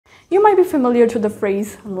You might be familiar to the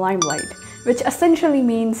phrase limelight, which essentially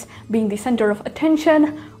means being the center of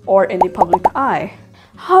attention or in the public eye.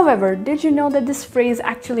 However, did you know that this phrase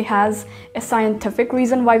actually has a scientific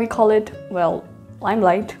reason why we call it, well,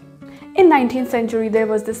 limelight? In 19th century, there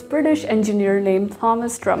was this British engineer named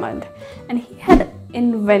Thomas Drummond, and he had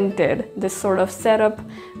invented this sort of setup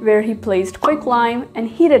where he placed quicklime and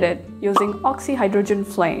heated it using oxyhydrogen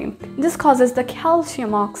flame. This causes the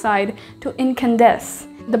calcium oxide to incandesce.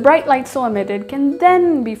 The bright light so emitted can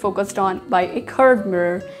then be focused on by a curved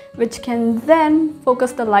mirror, which can then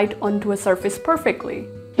focus the light onto a surface perfectly.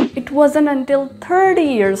 It wasn't until 30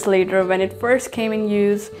 years later when it first came in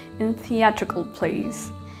use in theatrical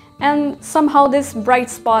plays. And somehow this bright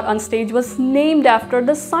spot on stage was named after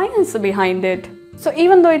the science behind it. So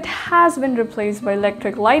even though it has been replaced by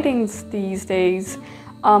electric lightings these days,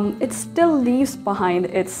 it still leaves behind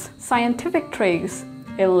its scientific trace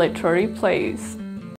in literary plays.